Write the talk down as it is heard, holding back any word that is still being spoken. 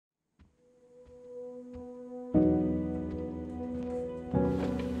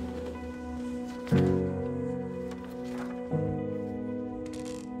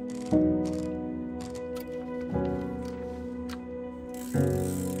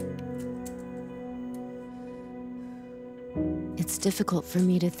It's difficult for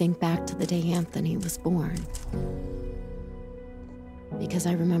me to think back to the day Anthony was born, because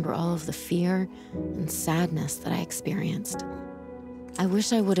I remember all of the fear and sadness that I experienced. I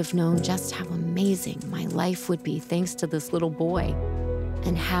wish I would have known just how amazing my life would be thanks to this little boy,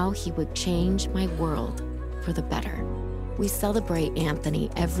 and how he would change my world for the better. We celebrate Anthony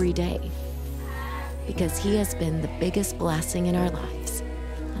every day because he has been the biggest blessing in our lives,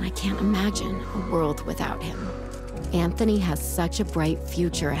 and I can't imagine a world without him. Anthony has such a bright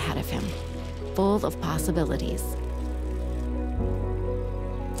future ahead of him, full of possibilities.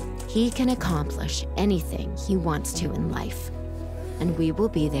 He can accomplish anything he wants to in life, and we will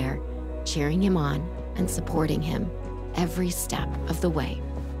be there cheering him on and supporting him every step of the way.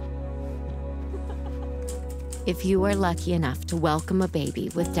 If you are lucky enough to welcome a baby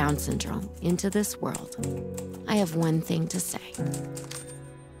with Down syndrome into this world, I have one thing to say.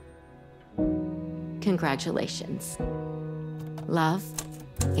 Congratulations. Love,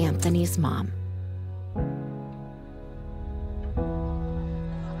 Anthony's mom.